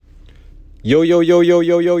Yo, yo, yo, yo,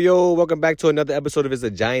 yo, yo, yo. Welcome back to another episode of It's a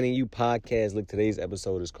Giant in You podcast. Look, today's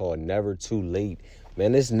episode is called Never Too Late.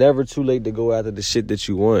 Man, it's never too late to go after the shit that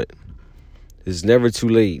you want. It's never too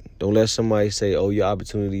late. Don't let somebody say, oh, your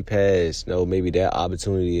opportunity passed. No, maybe that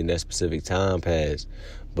opportunity in that specific time passed.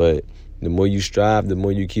 But the more you strive, the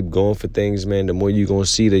more you keep going for things, man, the more you're going to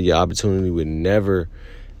see that your opportunity would never,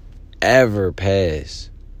 ever pass.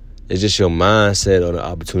 It's just your mindset on the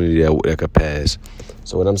opportunity that could pass.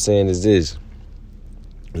 So what I'm saying is this.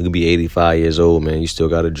 You can be 85 years old, man. You still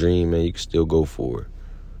got a dream, man. You can still go for it.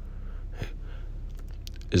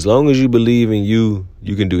 As long as you believe in you,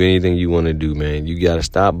 you can do anything you want to do, man. You got to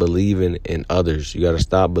stop believing in others. You got to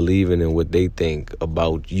stop believing in what they think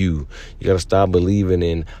about you. You got to stop believing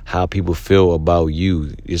in how people feel about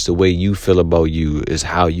you. It's the way you feel about you. It's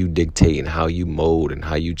how you dictate and how you mold and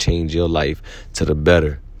how you change your life to the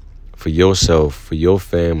better. For yourself, for your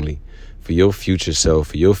family, for your future self,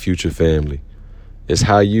 for your future family. It's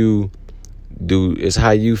how you do, it's how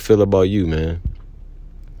you feel about you, man.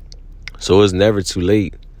 So it's never too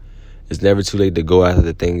late. It's never too late to go after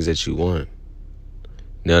the things that you want.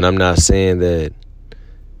 Now, and I'm not saying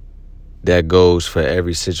that goes for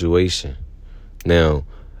every situation. Now,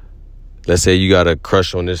 let's say you got a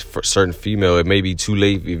crush on this certain female. It may be too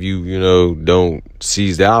late if you don't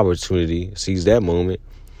seize the opportunity, seize that moment.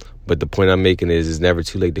 But the point I'm making is it's never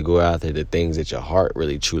too late to go after the things that your heart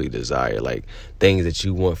really truly desire, like things that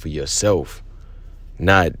you want for yourself,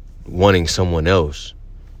 not wanting someone else.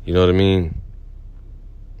 You know what I mean?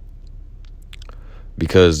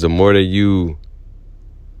 Because the more that you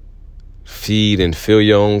feed and fill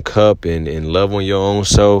your own cup and love on your own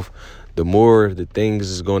self, the more the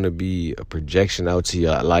things is going to be a projection out to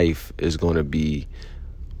your life is going to be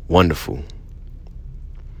wonderful.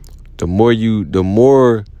 The more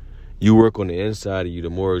you work on the inside of you, the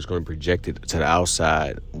more it's going to project it to the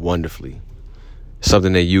outside wonderfully.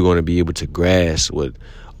 Something that you're going to be able to grasp with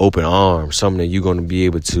open arms, something that you're going to be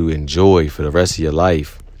able to enjoy for the rest of your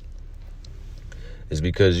life. It's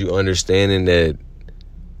because you understanding that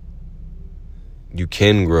you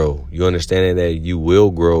can grow. You understanding that you will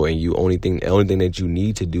grow, and the only thing that you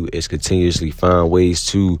need to do is continuously find ways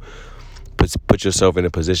to put yourself in a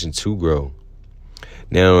position to grow.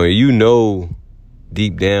 Now,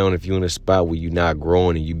 deep down, if you're in a spot where you're not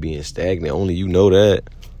growing and you being stagnant, only you know that.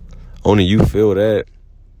 Only you feel that.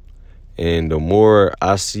 And the more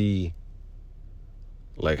I see,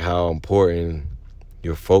 like, how important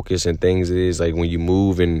your focus and things is, like when you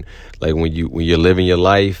move and like when you're living your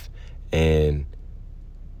life and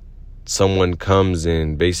someone comes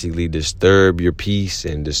and basically disturb your peace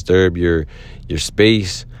and disturb your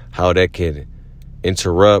space, how that can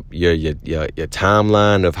interrupt your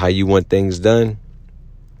timeline of how you want things done.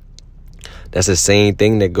 That's the same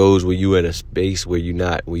thing that goes when you at a space where you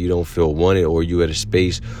don't feel wanted, or you at a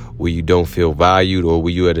space where you don't feel valued, or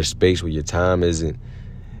where you at a space where your time isn't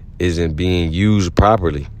being used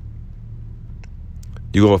properly.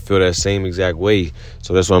 You're gonna feel that same exact way.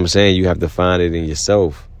 So that's what I'm saying. You have to find it in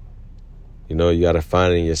yourself. You gotta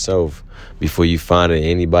find it in yourself before you find it in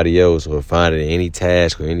anybody else, or find it in any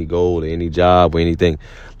task or any goal or any job or anything.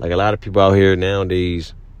 Like a lot of people out here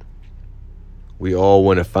nowadays, we all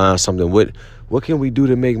want to find something. What can we do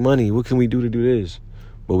to make money? What can we do to do this?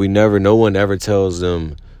 But no one ever tells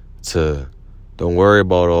them to don't worry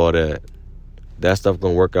about all that. That stuff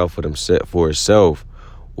gonna work out for itself.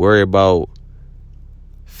 Worry about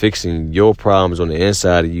fixing your problems on the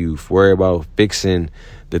inside of you. Worry about fixing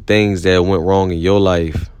the things that went wrong in your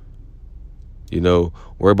life. Worry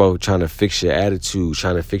about trying to fix your attitude,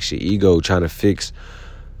 trying to fix your ego, trying to fix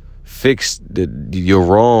your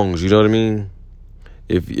wrongs. You know what I mean?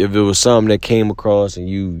 If it was something that came across and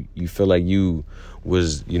you feel like you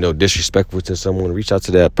was, disrespectful to someone, reach out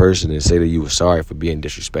to that person and say that you were sorry for being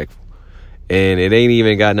disrespectful. And it ain't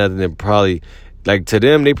even got nothing that probably, like, to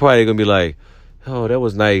them, they probably gonna be like, oh, that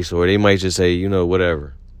was nice. Or they might just say,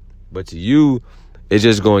 whatever. But to you, it's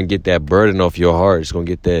just going to get that burden off your heart. It's going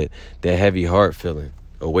to get that heavy heart feeling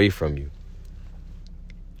away from you.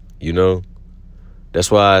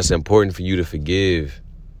 That's why it's important for you to forgive.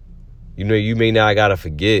 You may not gotta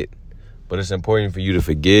forget, but it's important for you to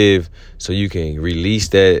forgive so you can release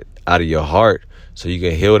that out of your heart, so you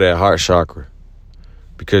can heal that heart chakra.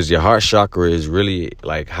 Because your heart chakra is really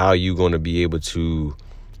like how you going to be able to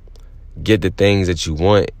get the things that you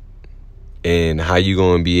want, and how you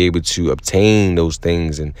going to be able to obtain those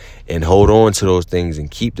things and hold on to those things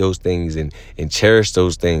and keep those things and cherish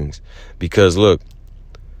those things. Because look,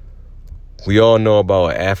 we all know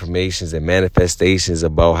about affirmations and manifestations,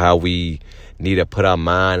 about how we need to put our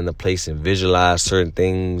mind in a place and visualize certain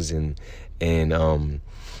things and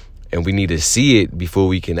And we need to see it before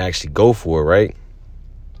we can actually go for it, right?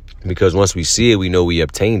 Because once we see it, we know we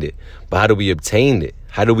obtained it. But how do we obtain it?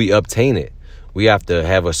 How do we obtain it? We have to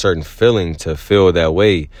have a certain feeling to feel that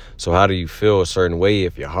way. So how do you feel a certain way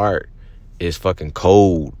if your heart is fucking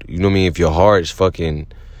cold? You know what I mean? If your heart is fucking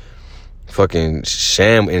in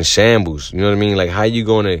shambles. You know what I mean? Like, how you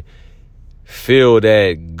gonna feel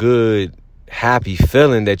that good, happy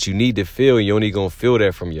feeling that you need to feel? You only gonna feel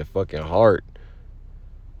that from your fucking heart.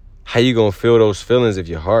 How you gonna feel those feelings if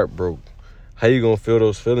your heart broke? How you gonna feel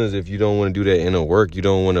those feelings if you don't want to do that inner work? You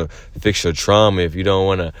don't want to fix your trauma. If you don't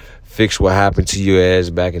want to fix what happened to your ass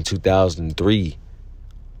back in 2003.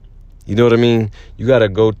 You know what I mean? You got to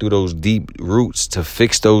go through those deep roots to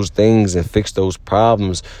fix those things and fix those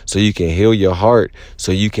problems so you can heal your heart,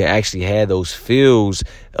 so you can actually have those feels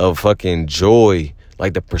of fucking joy,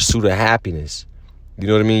 like the pursuit of happiness. You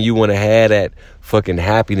know what I mean? You want to have that fucking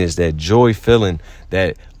happiness, that joy feeling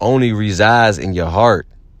that only resides in your heart.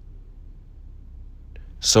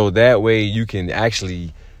 So that way you can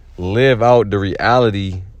actually live out the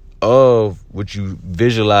reality of what you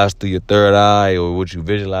visualize through your third eye or what you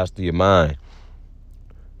visualize through your mind.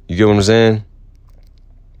 You get what I'm saying?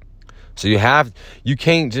 So you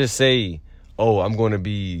can't just say, oh, I'm going to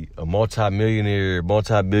be a multi-billionaire,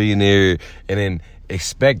 and then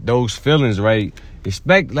expect those feelings, right?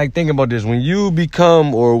 Think about this. When you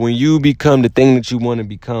become the thing that you want to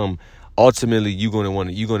become, ultimately you're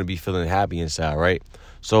going to be feeling happy inside, right?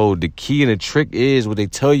 So the key and the trick is, what they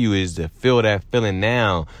tell you is to feel that feeling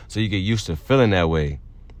now so you get used to feeling that way.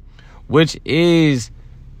 Which is,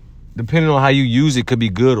 depending on how you use it, could be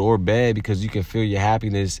good or bad, because you can feel your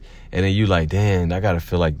happiness and then you like, damn, I got to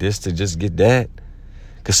feel like this to just get that.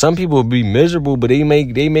 Because some people will be miserable, but they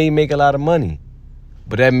may make a lot of money.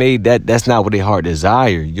 But that's not what their heart desire.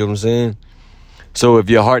 You get what I'm saying? So if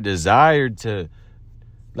your heart desired to,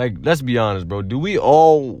 like, let's be honest, bro. Do we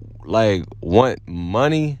all, like, want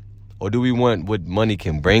money? Or do we want what money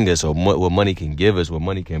can bring us, or what money can give us, what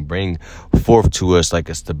money can bring forth to us, like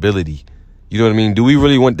a stability? You know what I mean? Do we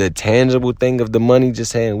really want the tangible thing of the money,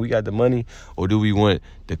 just saying we got the money? Or do we want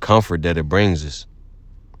the comfort that it brings us?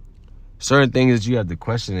 Certain things that you have to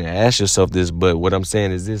question and ask yourself this, but what I'm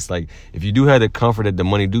saying is this, like, if you do have the comfort that the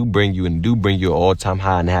money do bring you and do bring you an all-time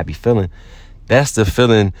high and happy feeling, that's the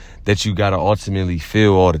feeling that you got to ultimately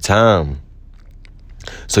feel all the time.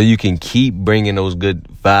 So you can keep bringing those good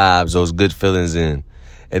vibes, those good feelings in.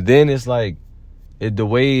 And then it's like, the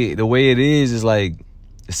way it is like,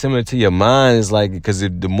 it's similar to your mind. It's like, because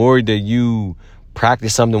the more that you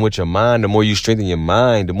practice something with your mind, the more you strengthen your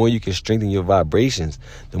mind, the more you can strengthen your vibrations,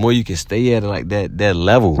 the more you can stay at like that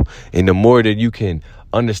level. And the more that you can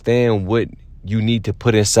understand what you need to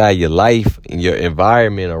put inside your life and your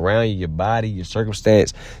environment around you, your body, your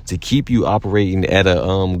circumstance, to keep you operating at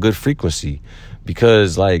a good frequency.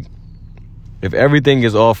 Because, like, if everything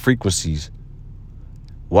is all frequencies,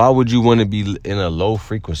 why would you want to be in a low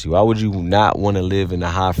frequency? Why would you not want to live in a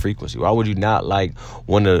high frequency? Why would you not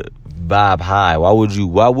want to vibe high? Why wouldn't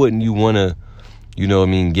you want to, you know what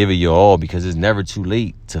I mean, give it your all? Because it's never too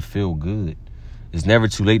late to feel good. It's never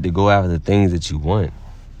too late to go after the things that you want.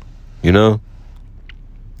 You know?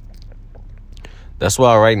 That's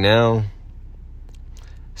why right now,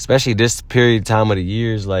 especially this period of time of the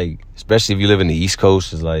year, is like, especially if you live in the East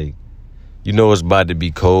Coast, is like, you know it's about to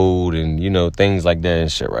be cold and, you know, things like that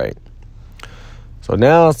and shit, right? So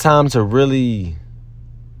now it's time to really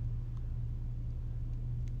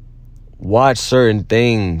watch certain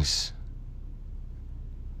things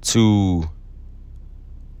to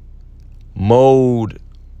mold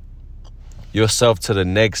yourself to the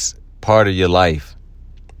next part of your life.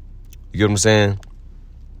 You get what I'm saying?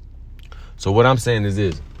 So what I'm saying is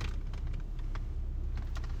this.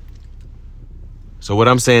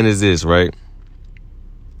 Right?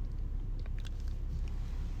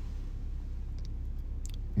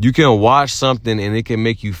 You can watch something and it can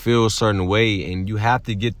make you feel a certain way, and you have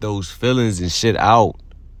to get those feelings and shit out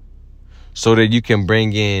so that you can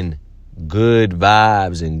bring in good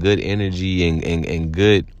vibes and good energy and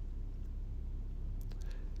good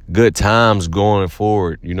times going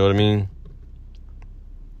forward. You know what I mean?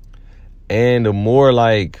 And the more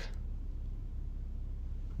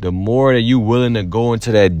that you willing to go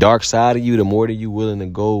into that dark side of you, the more that you willing to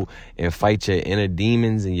go and fight your inner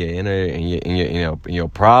demons and your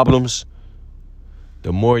problems,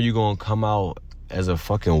 the more you're gonna come out as a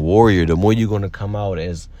fucking warrior. The more you're gonna come out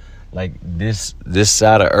as like this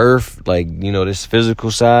side of earth, like, you know, this physical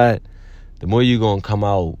side, the more you're gonna come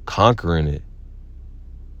out conquering it.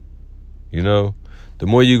 You know? The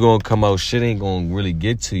more you're gonna come out, shit ain't gonna really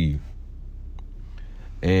get to you.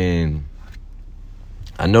 And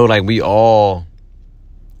I know, like, we all,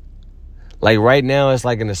 like, right now it's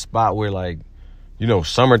like in a spot where, like, you know,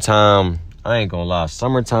 summertime, I ain't gonna lie,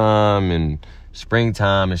 summertime and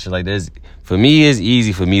springtime and shit like this, for me, it's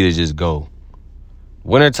easy for me to just go.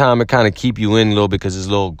 Wintertime, it kind of keep you in a little bit because it's a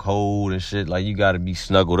little cold and shit. Like, you got to be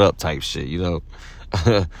snuggled up type shit, you know?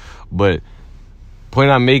 But point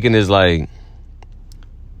I'm making is, like,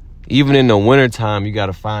 even in the wintertime, you got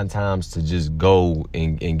to find times to just go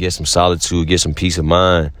and get some solitude, get some peace of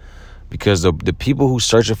mind. Because the people who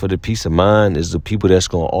searching for the peace of mind is the people that's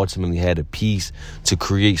going to ultimately have the peace to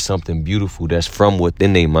create something beautiful that's from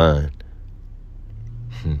within their mind.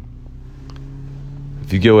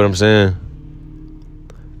 If you get what I'm saying?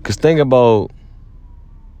 Because think about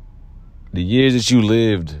the years that you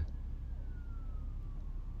lived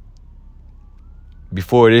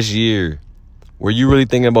before this year. Were you really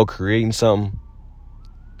thinking about creating something?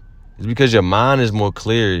 It's because your mind is more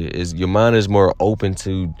clear. Your mind is more open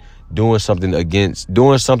to doing something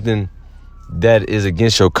that is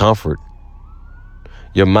against your comfort.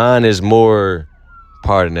 Your mind is more,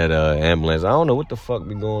 pardon that ambulance. I don't know what the fuck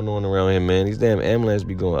be going on around here, man. These damn ambulances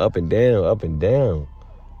be going up and down, up and down.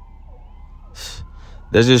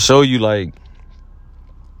 That just show you, like,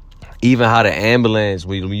 even how the ambulance,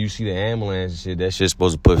 when you see the ambulance and shit, that shit's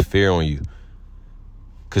supposed to put fear on you.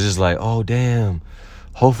 Because it's like, oh, damn,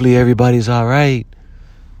 hopefully everybody's all right.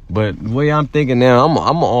 But the way I'm thinking now, I'm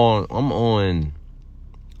on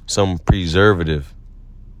some preservative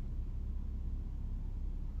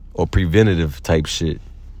or preventative type shit.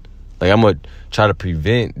 Like, I'm going to try to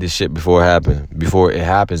prevent this shit before it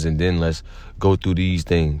happens, and then let's go through these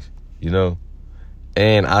things, you know?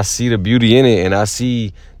 And I see the beauty in it, and I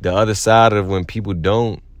see the other side of when people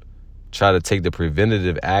don't try to take the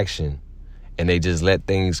preventative action and they just let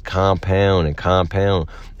things compound, and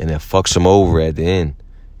it fucks them over at the end.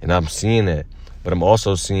 And I'm seeing that. But I'm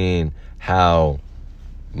also seeing how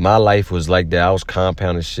my life was like that. I was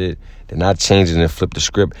compounding shit, then I changed it and flipped the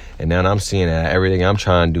script, and now I'm seeing that everything I'm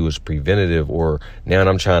trying to do is preventative, or now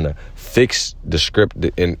I'm trying to fix the script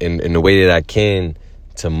in the way that I can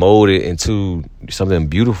to mold it into something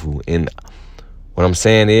beautiful. And what I'm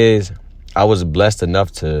saying is, I was blessed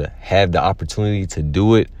enough to have the opportunity to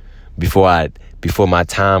do it before my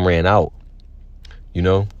time ran out, you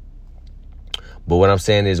know? But what I'm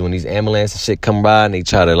saying is, when these ambulances and shit come by and they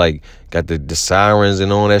try to, like, got the sirens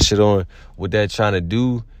and all that shit on, what they're trying to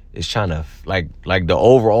do is trying to, like the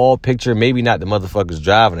overall picture, maybe not the motherfuckers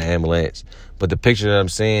driving the ambulance, but the picture that I'm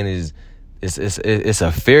saying is, it's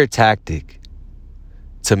a fear tactic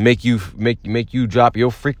to make you drop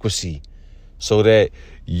your frequency so that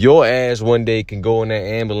your ass one day can go in that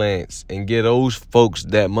ambulance and get those folks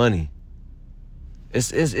that money.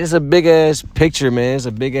 It's a big ass picture, man. It's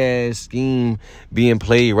a big ass scheme being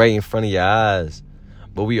played right in front of your eyes.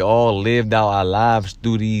 But we all lived out our lives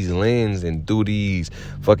through these lenses and through these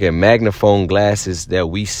fucking magnifying glasses that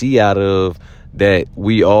we see out of, that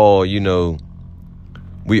we all, you know,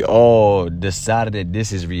 we all decided that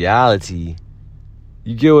this is reality.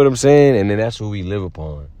 You get what I'm saying? And then that's what we live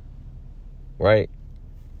upon. Right?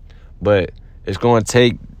 But it's going to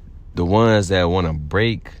take the ones that want to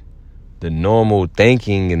break the normal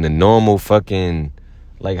thinking and the normal fucking,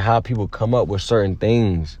 like, how people come up with certain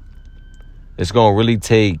things. It's going to really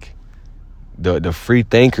take the free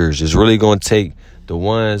thinkers. It's really going to take the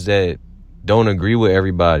ones that don't agree with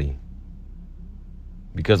everybody.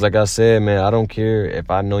 Because like I said, man, I don't care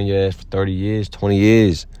if I know your ass for 30 years, 20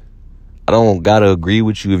 years. I don't got to agree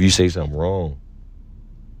with you if you say something wrong.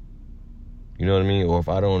 You know what I mean? Or if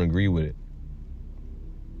I don't agree with it.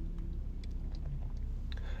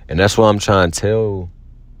 And that's what I'm trying to tell.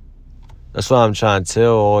 That's what I'm trying to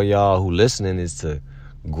tell all y'all who listening, is to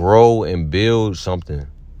grow and build something.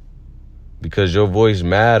 Because your voice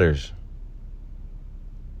matters.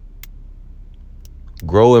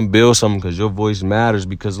 Grow and build something because your voice matters.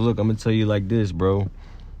 Because look, I'm going to tell you like this, bro.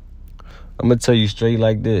 I'm going to tell you straight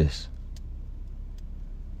like this.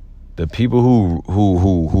 The people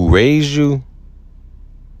who raised you,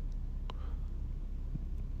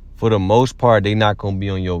 for the most part, they not going to be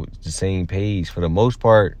on the same page. For the most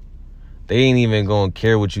part, they ain't even going to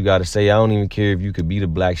care what you got to say. I don't even care if you could be the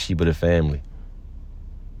black sheep of the family.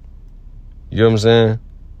 You know what I'm saying?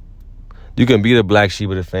 You can be the black sheep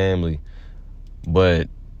of the family, but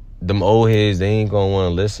them old heads, they ain't going to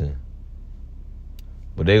want to listen.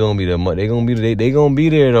 But they going to be there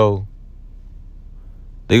though.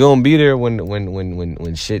 They going to be there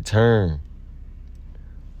when shit turn.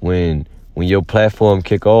 When your platform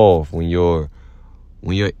kick off, when your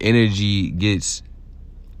energy gets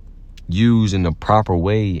used in the proper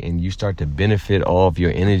way, and you start to benefit off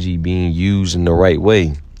your energy being used in the right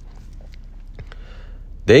way,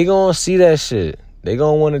 they gonna see that shit. They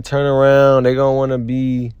gonna want to turn around. They gonna want to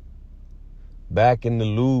be back in the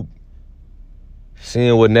loop,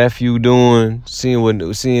 seeing what nephew doing, seeing what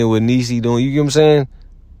niecey doing. You get what I'm saying?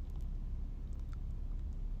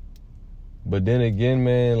 But then again,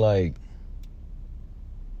 man, like,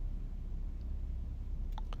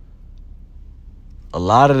 a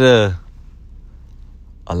lot of the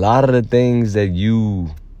things that you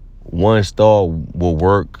once thought would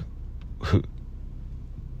work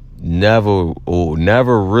never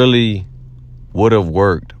really would have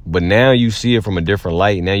worked. But now you see it from a different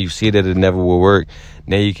light. Now you see that it never will work.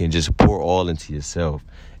 Now you can just pour all into yourself.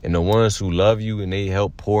 And the ones who love you and they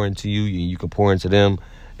help pour into you and you can pour into them,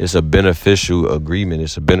 it's a beneficial agreement.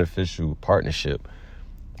 It's a beneficial partnership.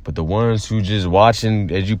 But the ones who just watching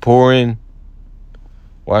as you pour in,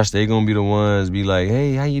 watch, they gonna be the ones be like,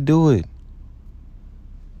 hey, how you do it?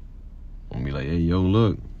 I'm gonna be like, hey, yo,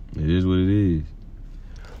 look, it is what it is.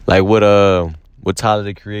 Like what Tyler,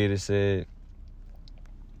 the Creator, said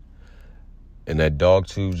in that dog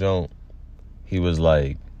tube joint. He was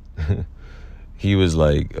like,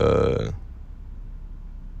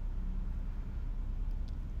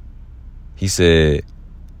 he said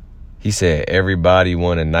everybody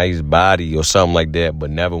want a nice body or something like that, but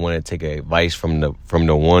never want to take advice from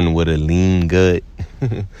the one with a lean gut.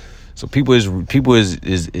 So people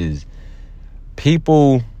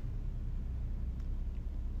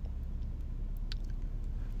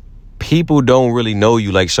don't really know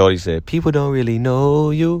you, like Shorty said. People don't really know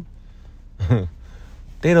you.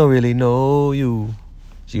 They don't really know you.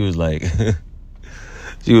 She was like,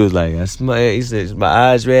 he said, my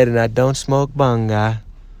eyes red and I don't smoke banga.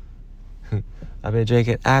 I've been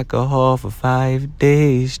drinking alcohol for 5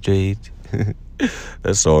 days straight.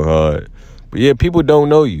 That's so hard. But yeah, people don't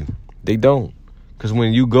know you. They don't. Because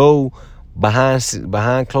when you go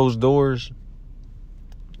behind closed doors,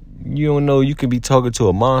 you don't know. You could be talking to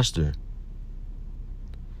a monster.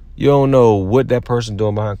 You don't know what that person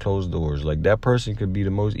doing behind closed doors. Like, that person could be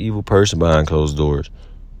the most evil person behind closed doors.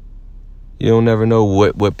 You don't never know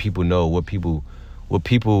what people know, what people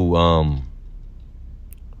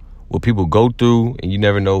go through, and you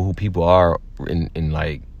never know who people are in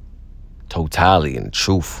like totality and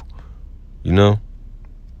truth, you know.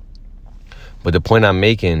 But the point I'm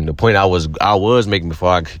making, the point I was making before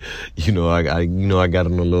I got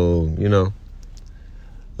on a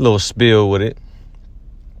little spill with it,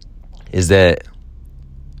 is that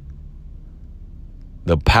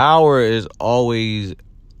the power is always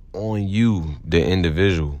on you, the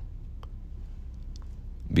individual,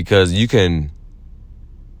 because you can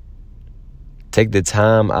take the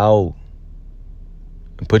time out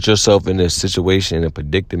and put yourself in a situation, in a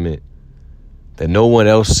predicament that no one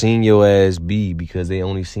else seen your ass be, because they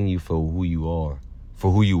only seen you for who you are,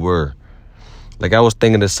 for who you were. Like, I was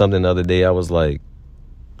thinking of something the other day. I was like,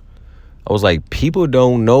 people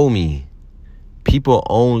don't know me. People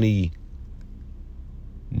only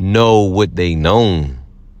know what they known.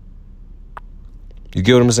 You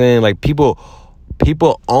get what I'm saying? Like, people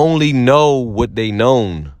only know what they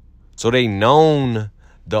known. So they known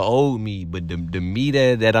the old me, but the me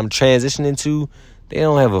that I'm transitioning to, they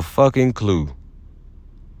don't have a fucking clue.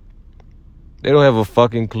 They don't have a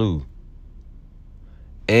fucking clue.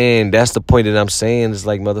 And that's the point that I'm saying. It's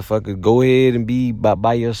like, motherfucker, go ahead and be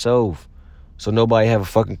by yourself, so nobody have a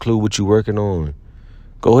fucking clue what you working on.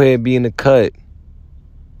 Go ahead and be in the cut.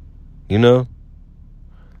 You know?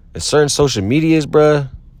 And certain social medias, bruh,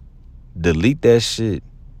 delete that shit.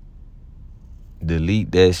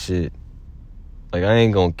 Delete that shit. Like, I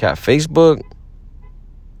ain't gonna cap Facebook.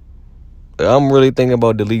 I'm really thinking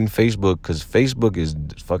about deleting Facebook, because Facebook is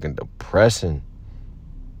fucking depressing.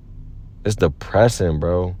 It's depressing,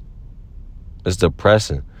 bro. It's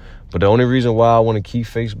depressing. But the only reason why I want to keep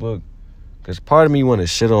Facebook, because part of me want to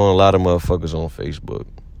shit on a lot of motherfuckers on Facebook.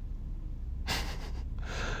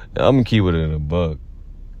 I'm going to keep it in a buck.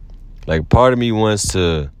 Like, part of me wants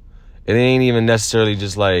to, it ain't even necessarily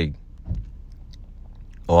just like,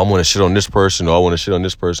 oh, I want to shit on this person, or I want to shit on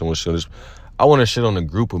this person, I want to shit on a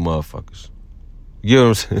group of motherfuckers. You know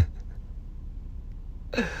what I'm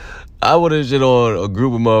saying? I want to shit on a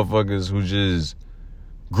group of motherfuckers who just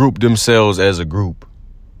group themselves as a group.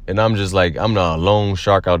 And I'm just like, I'm not a lone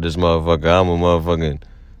shark out this motherfucker. I'm a motherfucking,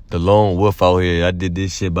 the lone wolf out here. I did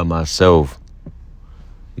this shit by myself.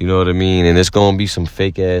 You know what I mean? And it's going to be some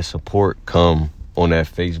fake ass support come on that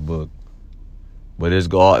Facebook. But it's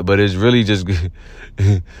really just,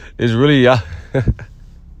 it's really,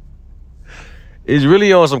 it's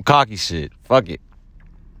really on some cocky shit. Fuck it.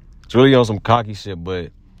 It's really on some cocky shit,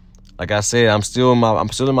 but like I said, I'm still in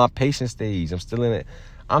my patient stage. I'm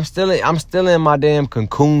still in my damn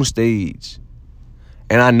cocoon stage.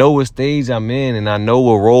 And I know what stage I'm in, and I know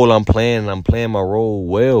what role I'm playing, and I'm playing my role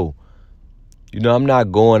well. You know, I'm not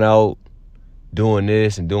going out doing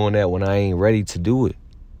this and doing that when I ain't ready to do it.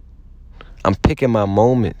 I'm picking my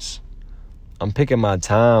moments. I'm picking my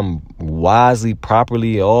time wisely,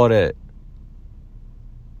 properly, all that.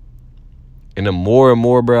 And the more and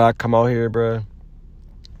more, bro, I come out here, bro,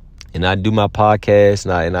 and I do my podcast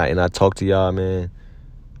and I talk to y'all, man,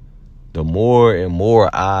 the more and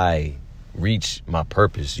more I reach my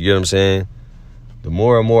purpose. You get what I'm saying? The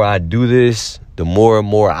more and more I do this, the more and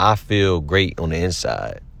more I feel great on the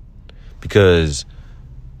inside. Because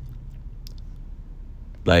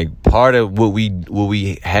like part of what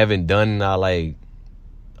we haven't done in our like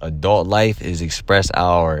adult life is express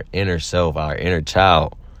our inner self, our inner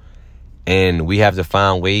child. And we have to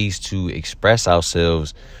find ways to express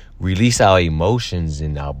ourselves, release our emotions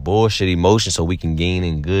and our bullshit emotions so we can gain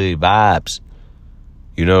in good vibes.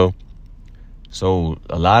 You know? So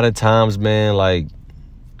a lot of times, man, like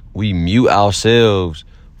we mute ourselves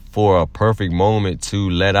for a perfect moment to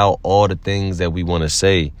let out all the things that we want to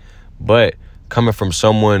say. But coming from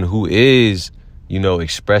someone who is, you know,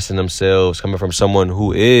 expressing themselves, coming from someone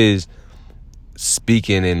who is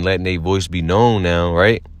speaking and letting their voice be known now,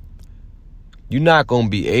 right? You're not going to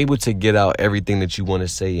be able to get out everything that you want to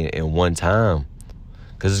say in one time.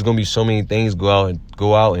 Because there's going to be so many things go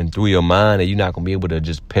out and through your mind that you're not going to be able to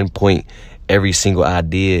just pinpoint every single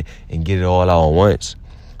idea and get it all out at once.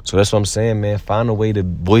 So that's what I'm saying, man. Find a way to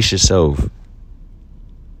voice yourself.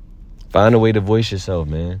 Find a way to voice yourself,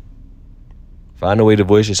 man. Find a way to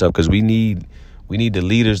voice yourself, because we need the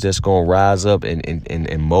leaders that's going to rise up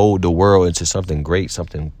and mold the world into something great,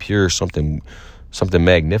 something pure, something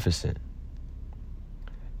magnificent.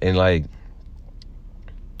 And like,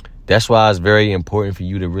 that's why it's very important for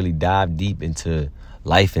you to really dive deep into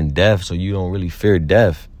life and death so you don't really fear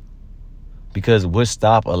death. Because what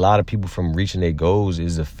stops a lot of people from reaching their goals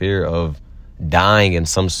is the fear of dying in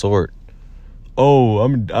some sort. Oh,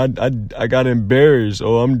 I got embarrassed.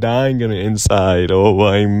 Oh, I'm dying on the inside. Oh,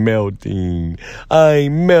 I'm melting.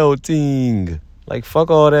 Like, fuck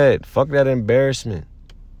all that. Fuck that embarrassment.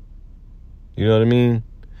 You know what I mean?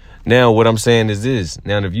 Now, what I'm saying is this.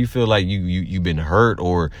 Now, if you feel like you've been hurt,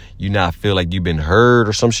 or you not feel like you've been hurt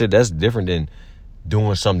or some shit, that's different than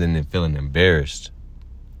doing something and feeling embarrassed.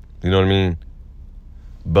 You know what I mean?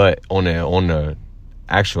 But on the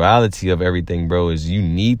actuality of everything, bro, is you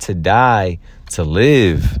need to die to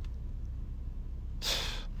live.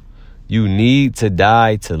 You need to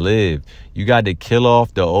die to live. You got to kill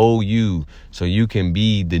off the old you so you can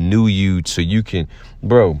be the new you, so you can,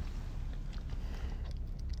 bro.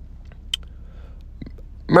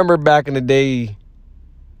 Remember back in the day,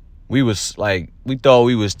 we thought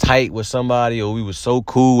we was tight with somebody, or we was so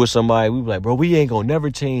cool with somebody. We were like, bro, we ain't gonna never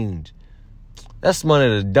change. That's one of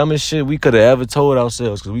the dumbest shit we could have ever told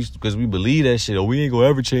ourselves, because we believe that shit, or we ain't gonna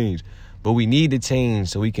ever change. But we need to change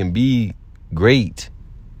so we can be great.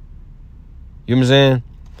 You know what I'm saying?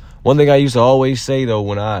 One thing I used to always say, though,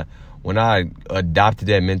 when I adopted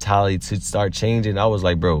that mentality to start changing, I was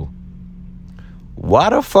like, bro,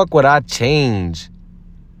 why the fuck would I change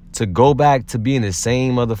to go back to being the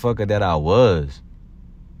same motherfucker that I was?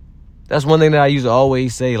 That's one thing that I used to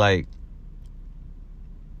always say, like,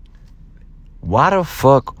 why the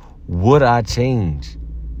fuck would I change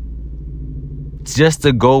just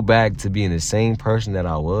to go back to being the same person that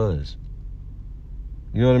I was?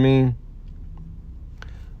 You know what I mean?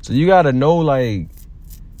 So you gotta know, like,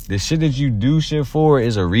 the shit that you do shit for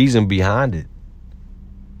is a reason behind it.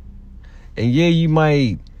 And yeah, you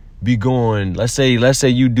might be going, let's say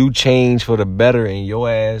you do change for the better and your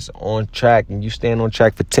ass on track, and you stand on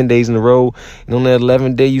track for 10 days in a row, and on that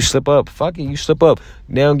 11th day you slip up. Fuck it, you slip up.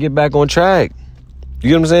 Now get back on track. You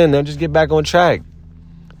get what I'm saying? Now just get back on track.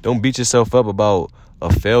 Don't beat yourself up about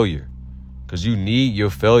a failure, because you need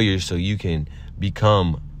your failure so you can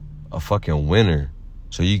become a fucking winner,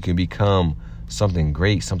 so you can become something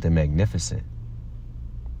great, something magnificent.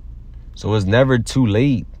 So it's never too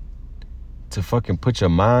late to fucking put your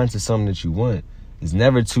mind to something that you want. It's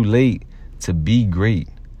never too late to be great.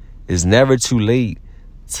 It's never too late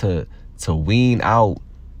to wean out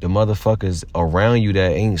the motherfuckers around you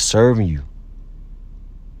that ain't serving you.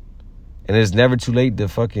 And it's never too late to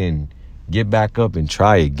fucking get back up and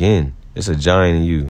try again. It's a giant in you.